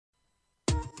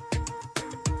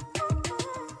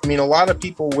I mean, a lot of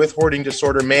people with hoarding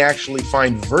disorder may actually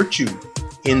find virtue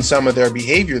in some of their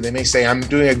behavior. They may say, I'm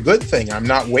doing a good thing. I'm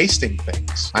not wasting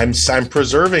things. I'm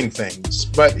preserving things.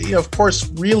 But, of course,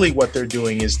 really what they're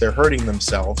doing is they're hurting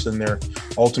themselves and they're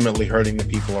ultimately hurting the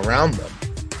people around them.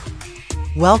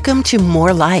 Welcome to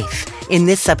More Life. In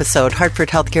this episode, Hartford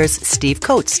Healthcare's Steve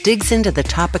Coates digs into the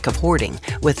topic of hoarding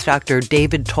with Dr.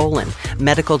 David Tolan,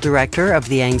 Medical Director of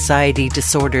the Anxiety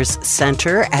Disorders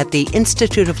Center at the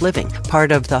Institute of Living,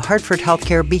 part of the Hartford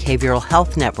Healthcare Behavioral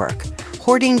Health Network.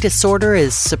 Hoarding disorder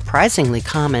is surprisingly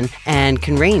common and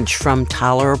can range from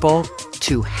tolerable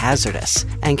to hazardous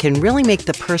and can really make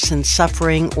the person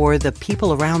suffering or the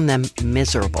people around them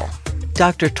miserable.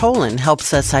 Dr. Tolan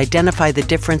helps us identify the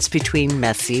difference between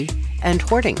messy and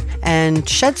hoarding and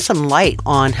shed some light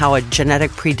on how a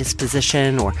genetic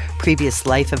predisposition or previous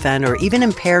life event or even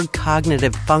impaired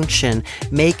cognitive function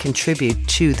may contribute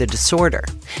to the disorder.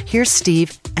 Here's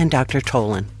Steve and Dr.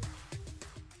 Tolan.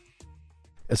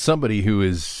 As somebody who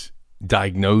is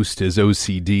diagnosed as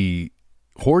OCD,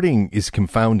 hoarding is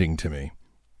confounding to me.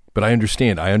 But I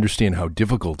understand how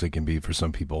difficult it can be for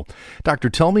some people. Doctor,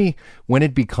 tell me when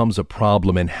it becomes a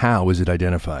problem and how is it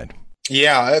identified?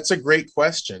 Yeah, that's a great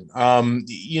question.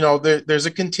 There's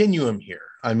a continuum here.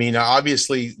 I mean,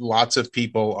 obviously, lots of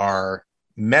people are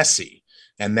messy,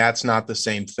 and that's not the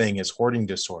same thing as hoarding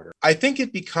disorder. I think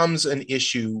it becomes an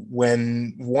issue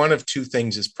when one of two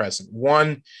things is present.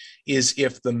 One is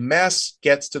if the mess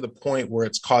gets to the point where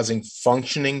it's causing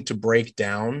functioning to break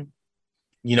down,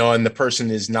 and the person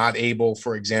is not able,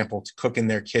 for example, to cook in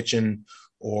their kitchen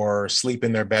or sleep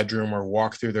in their bedroom or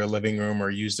walk through their living room or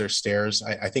use their stairs.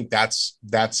 I think that's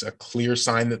a clear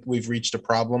sign that we've reached a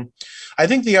problem. I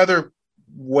think the other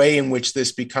way in which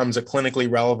this becomes a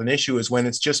clinically relevant issue is when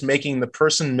it's just making the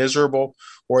person miserable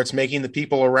or it's making the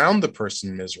people around the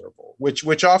person miserable,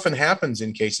 which often happens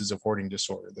in cases of hoarding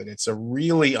disorder, that it's a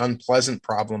really unpleasant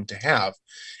problem to have.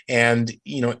 And,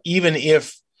 even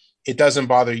if it doesn't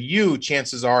bother you,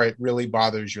 chances are it really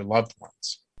bothers your loved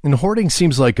ones. And hoarding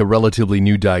seems like a relatively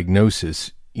new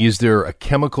diagnosis. Is there a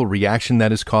chemical reaction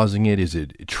that is causing it? Is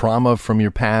it trauma from your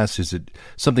past? Is it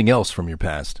something else from your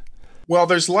past? Well,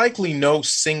 there's likely no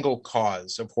single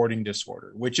cause of hoarding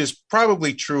disorder, which is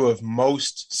probably true of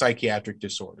most psychiatric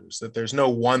disorders, that there's no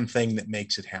one thing that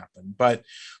makes it happen. But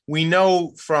we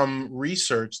know from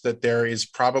research that there is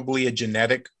probably a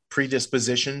genetic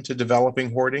predisposition to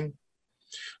developing hoarding.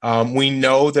 We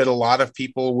know that a lot of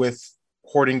people with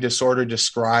hoarding disorder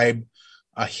describe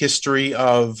a history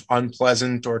of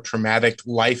unpleasant or traumatic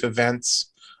life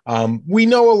events. We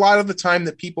know a lot of the time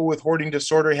that people with hoarding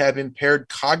disorder have impaired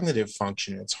cognitive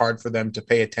function. It's hard for them to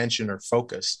pay attention or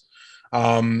focus.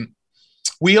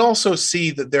 We also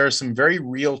see that there are some very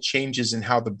real changes in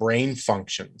how the brain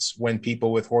functions when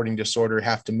people with hoarding disorder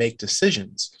have to make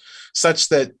decisions, such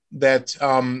that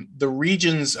the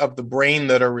regions of the brain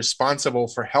that are responsible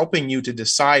for helping you to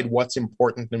decide what's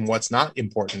important and what's not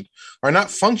important are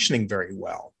not functioning very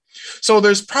well. So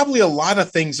there's probably a lot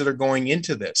of things that are going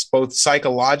into this, both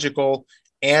psychological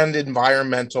and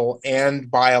environmental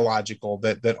and biological,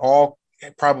 that all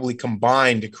probably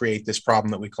combine to create this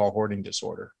problem that we call hoarding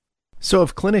disorder. So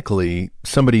if clinically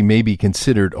somebody may be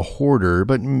considered a hoarder,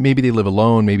 but maybe they live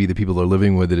alone, maybe the people they're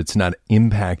living with it's not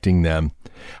impacting them,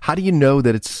 how do you know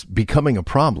that it's becoming a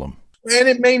problem? And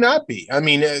it may not be. I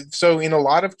mean, so in a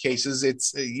lot of cases,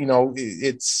 it's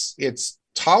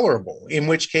tolerable, in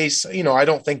which case, I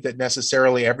don't think that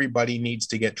necessarily everybody needs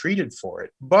to get treated for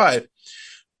it. But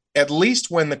at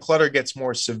least when the clutter gets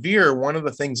more severe, one of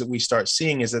the things that we start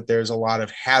seeing is that there's a lot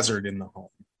of hazard in the home.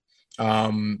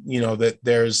 That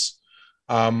there's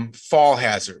fall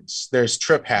hazards, there's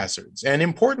trip hazards, and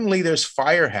importantly, there's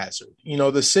fire hazard.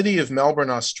 The city of Melbourne,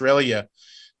 Australia,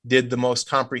 did the most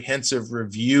comprehensive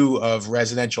review of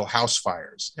residential house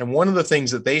fires. And one of the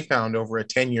things that they found over a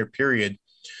 10-year period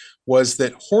was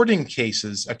that hoarding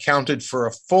cases accounted for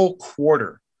a full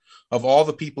quarter of all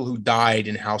the people who died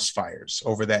in house fires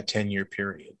over that 10-year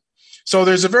period. So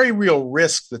there's a very real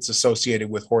risk that's associated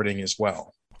with hoarding as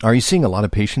well. Are you seeing a lot of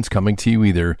patients coming to you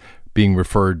either being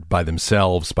referred by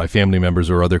themselves, by family members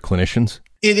or other clinicians?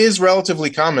 It is relatively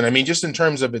common. I mean, just in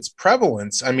terms of its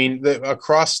prevalence,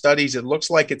 across studies, it looks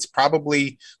like it's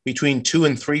probably between 2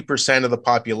 and 3% of the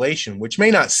population, which may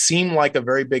not seem like a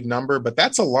very big number, but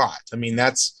that's a lot. I mean,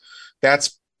 that's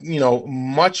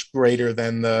much greater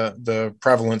than the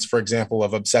prevalence, for example,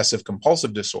 of obsessive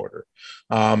compulsive disorder.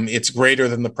 It's greater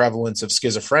than the prevalence of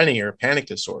schizophrenia or panic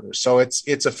disorder. So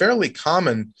it's a fairly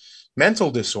common mental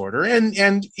disorder.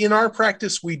 And in our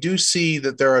practice, we do see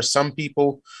that there are some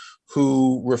people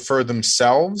who refer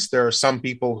themselves. There are some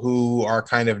people who are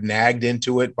kind of nagged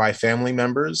into it by family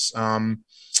members.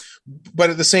 But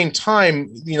at the same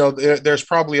time, there's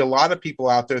probably a lot of people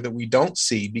out there that we don't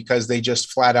see because they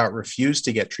just flat out refuse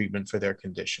to get treatment for their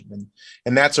condition.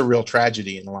 And that's a real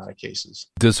tragedy in a lot of cases.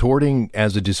 Does hoarding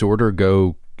as a disorder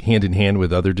go hand in hand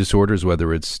with other disorders,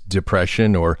 whether it's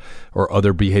depression or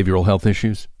other behavioral health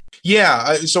issues?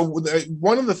 Yeah. So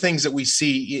one of the things that we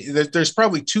see, there's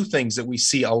probably two things that we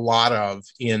see a lot of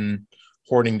in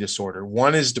hoarding disorder.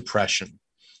 One is depression.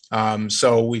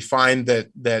 So we find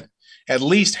that at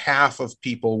least half of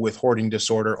people with hoarding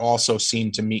disorder also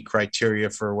seem to meet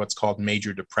criteria for what's called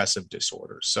major depressive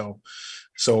disorder. So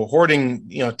hoarding,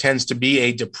 tends to be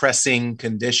a depressing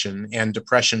condition, and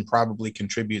depression probably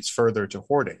contributes further to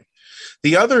hoarding.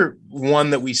 The other one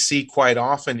that we see quite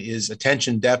often is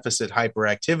attention deficit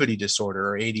hyperactivity disorder,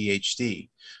 or ADHD.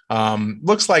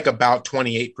 Looks like about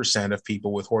 28% of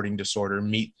people with hoarding disorder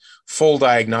meet full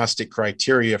diagnostic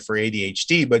criteria for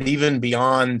ADHD, but even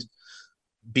beyond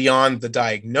the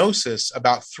diagnosis,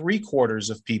 about 3/4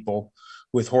 of people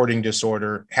with hoarding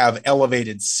disorder have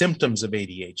elevated symptoms of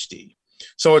ADHD.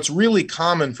 So it's really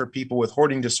common for people with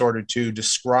hoarding disorder to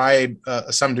describe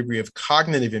some degree of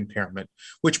cognitive impairment,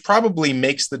 which probably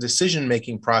makes the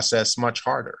decision-making process much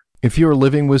harder. If you're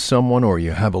living with someone or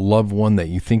you have a loved one that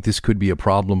you think this could be a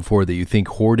problem for, that you think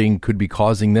hoarding could be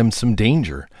causing them some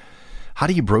danger, how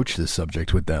do you broach this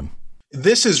subject with them?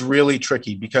 This is really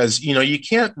tricky because, you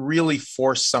can't really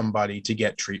force somebody to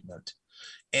get treatment,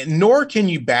 and nor can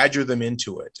you badger them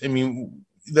into it. I mean,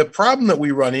 the problem that we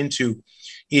run into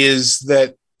is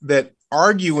that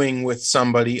arguing with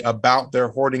somebody about their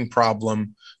hoarding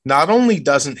problem not only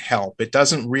doesn't help, it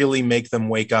doesn't really make them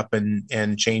wake up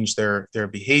and change their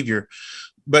behavior,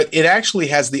 but it actually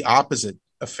has the opposite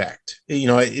effect.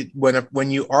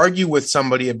 When you argue with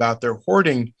somebody about their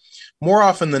hoarding, more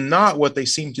often than not, what they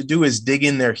seem to do is dig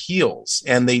in their heels,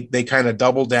 and they kind of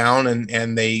double down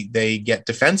and they get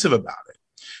defensive about it,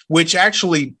 which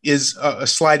actually is a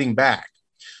sliding back.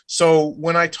 So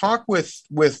when I talk with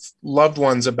loved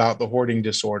ones about the hoarding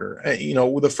disorder,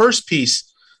 the first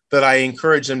piece that I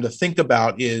encourage them to think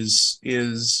about is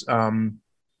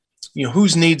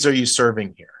whose needs are you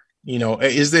serving here?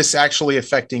 Is this actually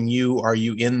affecting you? Are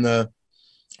you in the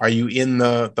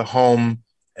home?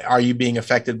 Are you being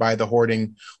affected by the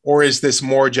hoarding, or is this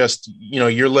more just,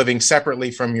 you're living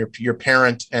separately from your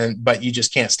parent but you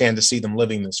just can't stand to see them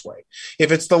living this way?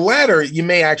 If it's the latter, you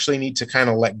may actually need to kind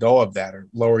of let go of that or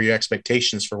lower your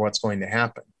expectations for what's going to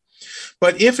happen.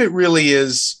 But if it really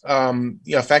is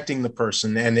affecting the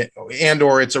person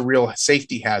or it's a real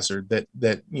safety hazard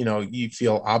that you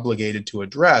feel obligated to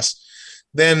address,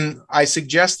 then I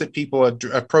suggest that people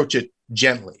approach it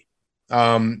gently.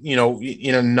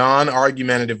 In a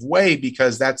non-argumentative way,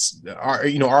 because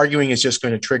arguing is just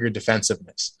going to trigger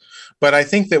defensiveness. But I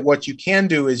think that what you can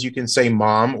do is you can say,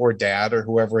 Mom or Dad or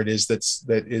whoever it is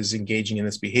that is engaging in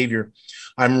this behavior,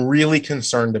 I'm really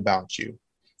concerned about you.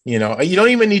 You don't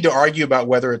even need to argue about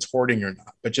whether it's hoarding or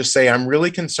not, but just say, I'm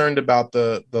really concerned about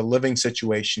the living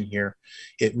situation here.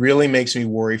 It really makes me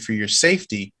worry for your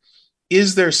safety.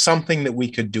 Is there something that we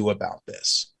could do about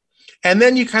this? And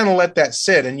then you kind of let that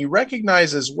sit, and you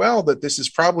recognize as well that this is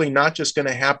probably not just going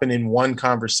to happen in one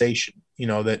conversation.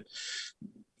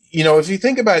 If you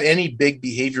think about any big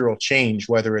behavioral change,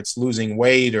 whether it's losing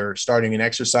weight or starting an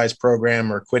exercise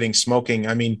program or quitting smoking,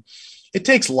 I mean, it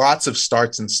takes lots of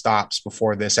starts and stops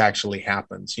before this actually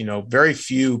happens. Very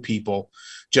few people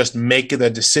just make the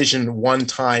decision one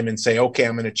time and say, okay,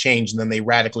 I'm going to change, and then they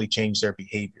radically change their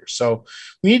behavior. So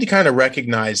we need to kind of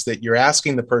recognize that you're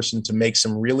asking the person to make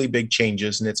some really big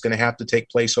changes, and it's going to have to take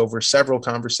place over several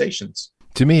conversations.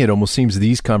 To me, it almost seems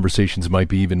these conversations might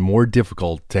be even more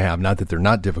difficult to have, not that they're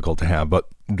not difficult to have, but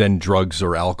than drugs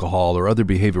or alcohol or other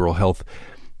behavioral health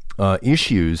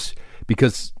issues,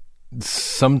 because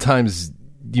sometimes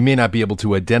you may not be able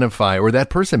to identify, or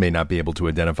that person may not be able to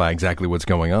identify exactly what's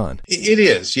going on. It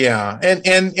is, yeah.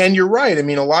 And you're right. I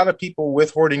mean, a lot of people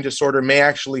with hoarding disorder may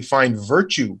actually find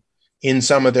virtue in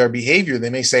some of their behavior.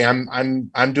 They may say, I'm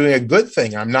doing a good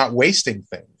thing. I'm not wasting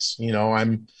things.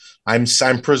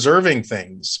 I'm preserving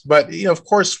things. But, of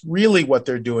course, really what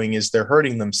they're doing is they're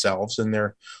hurting themselves, and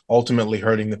they're ultimately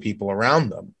hurting the people around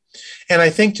them. And I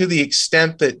think to the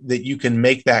extent that you can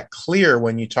make that clear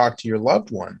when you talk to your loved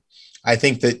one, I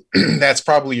think that that's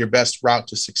probably your best route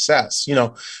to success.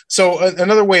 So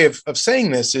another way of saying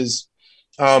this is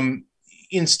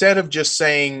instead of just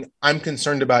saying, I'm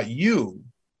concerned about you,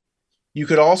 you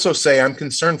could also say, I'm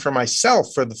concerned for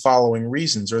myself for the following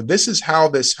reasons, or this is how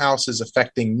this house is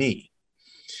affecting me.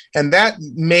 And that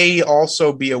may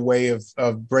also be a way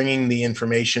of bringing the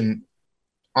information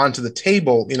onto the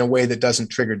table in a way that doesn't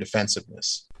trigger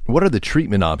defensiveness. What are the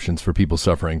treatment options for people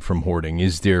suffering from hoarding?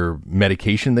 Is there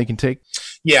medication they can take?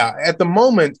 Yeah, at the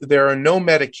moment, there are no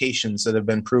medications that have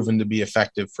been proven to be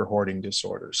effective for hoarding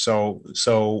disorders. So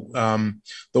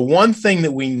the one thing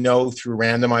that we know through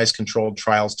randomized controlled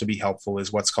trials to be helpful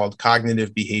is what's called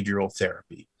cognitive behavioral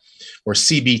therapy, or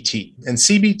CBT. And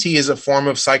CBT is a form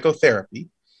of psychotherapy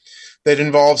that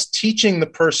involves teaching the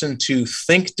person to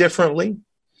think differently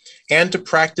and to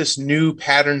practice new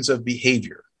patterns of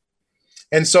behavior.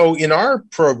 And so in our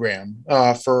program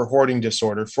for hoarding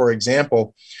disorder, for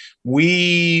example,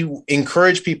 we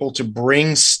encourage people to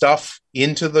bring stuff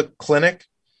into the clinic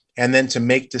and then to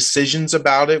make decisions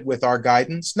about it with our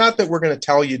guidance. Not that we're going to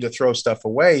tell you to throw stuff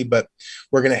away, but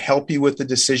we're going to help you with the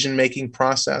decision-making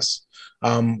process.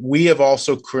 We have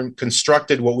also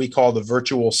constructed what we call the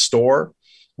virtual store,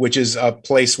 which is a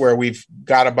place where we've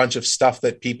got a bunch of stuff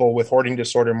that people with hoarding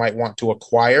disorder might want to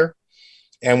acquire.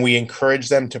 And we encourage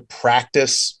them to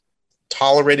practice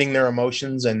tolerating their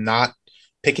emotions and not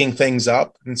picking things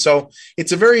up. And so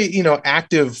it's a very,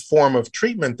 active form of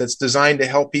treatment that's designed to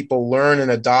help people learn and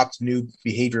adopt new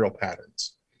behavioral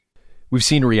patterns. We've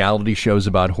seen reality shows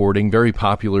about hoarding, very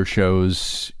popular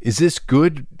shows. Is this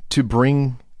good to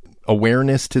bring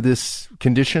awareness to this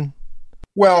condition?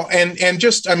 Well, and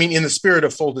just, in the spirit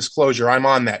of full disclosure, I'm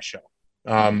on that show.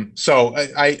 So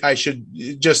I should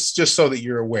just so that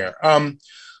you're aware.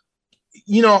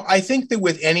 I think that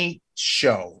with any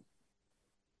show,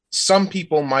 some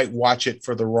people might watch it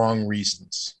for the wrong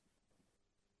reasons.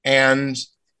 And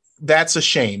that's a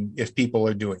shame if people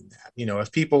are doing that.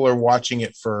 If people are watching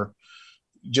it for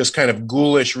just kind of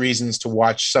ghoulish reasons to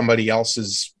watch somebody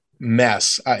else's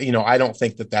mess, I don't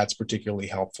think that that's particularly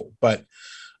helpful. But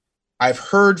I've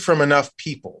heard from enough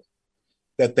people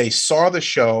that they saw the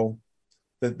show,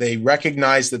 that they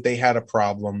recognized that they had a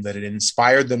problem, that it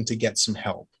inspired them to get some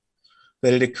help,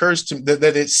 that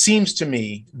it seems to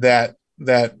me that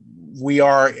we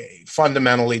are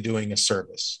fundamentally doing a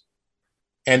service.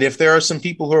 And if there are some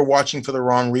people who are watching for the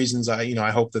wrong reasons, I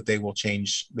hope that they will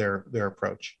change their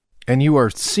approach. And you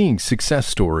are seeing success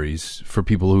stories for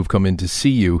people who've come in to see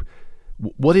you.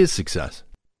 What is success?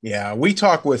 Yeah, we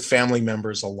talk with family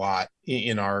members a lot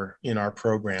in our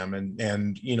program,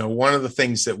 and one of the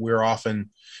things that we're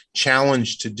often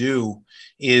challenged to do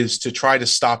is to try to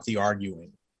stop the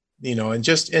arguing,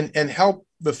 and help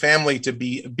the family to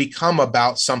become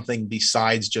about something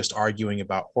besides just arguing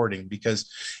about hoarding, because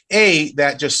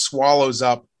that just swallows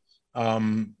up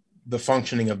the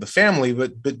functioning of the family,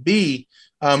 but B,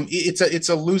 it's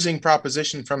a losing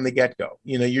proposition from the get-go.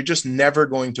 You're just never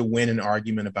going to win an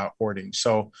argument about hoarding.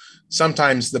 So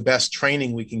sometimes the best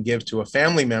training we can give to a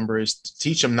family member is to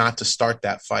teach them not to start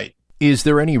that fight. Is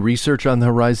there any research on the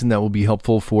horizon that will be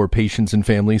helpful for patients and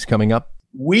families coming up?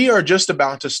 We are just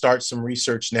about to start some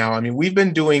research now. We've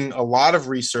been doing a lot of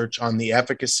research on the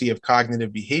efficacy of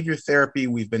cognitive behavior therapy.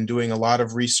 We've been doing a lot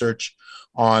of research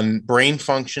on brain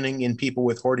functioning in people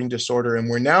with hoarding disorder. And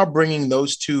we're now bringing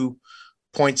those two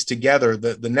points together.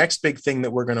 The next big thing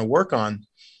that we're going to work on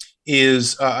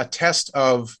is a test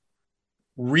of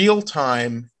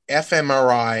real-time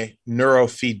fMRI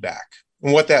neurofeedback.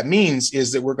 And what that means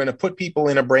is that we're going to put people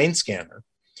in a brain scanner,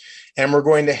 and we're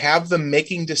going to have them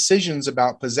making decisions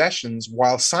about possessions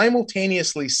while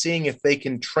simultaneously seeing if they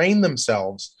can train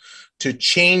themselves to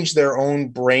change their own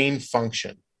brain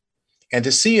function and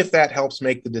to see if that helps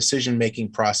make the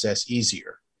decision-making process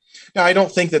easier. Now, I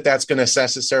don't think that's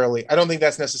necessarily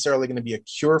going to be a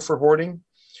cure for hoarding,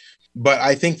 but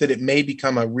I think that it may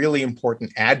become a really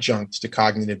important adjunct to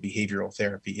cognitive behavioral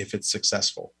therapy if it's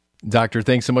successful. Doctor,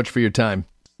 thanks so much for your time.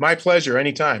 My pleasure,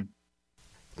 anytime.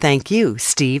 Thank you,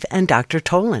 Steve and Dr.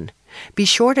 Tolan. Be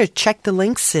sure to check the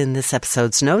links in this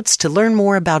episode's notes to learn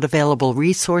more about available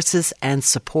resources and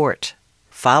support.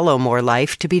 Follow More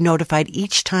Life to be notified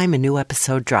each time a new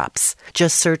episode drops.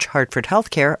 Just search Hartford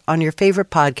Healthcare on your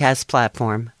favorite podcast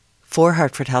platform. For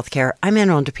Hartford Healthcare, I'm Anne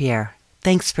Ronde-Pierre.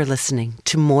 Thanks for listening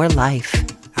to More Life.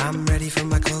 I'm ready for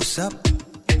my close-up.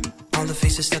 All the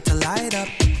faces start to light up.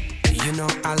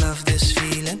 I love this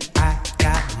feeling. I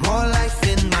got more life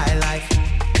in my life.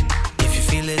 If you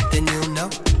feel it, then you'll know.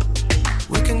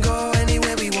 We can go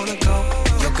anywhere we want to go.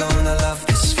 You're gonna love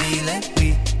this feeling.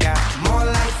 We got more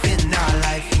life in our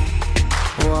life.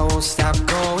 Oh, I won't stop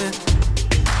going.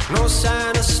 No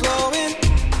sign of slowing.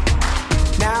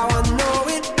 Now I know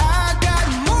it. I got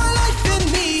more life in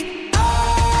me. I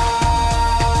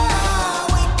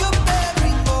wake up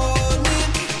every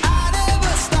morning. I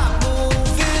never stop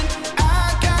moving. I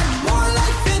got more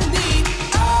life in me.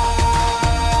 I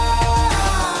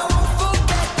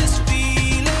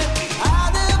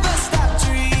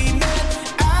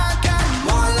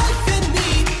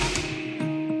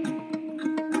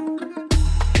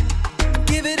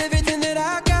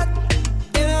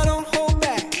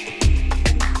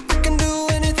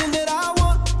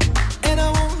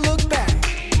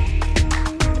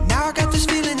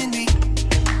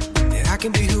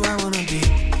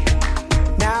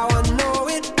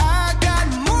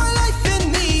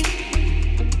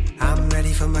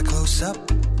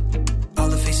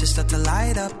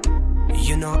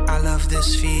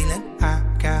this feeling. I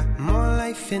got more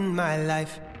life in my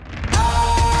life.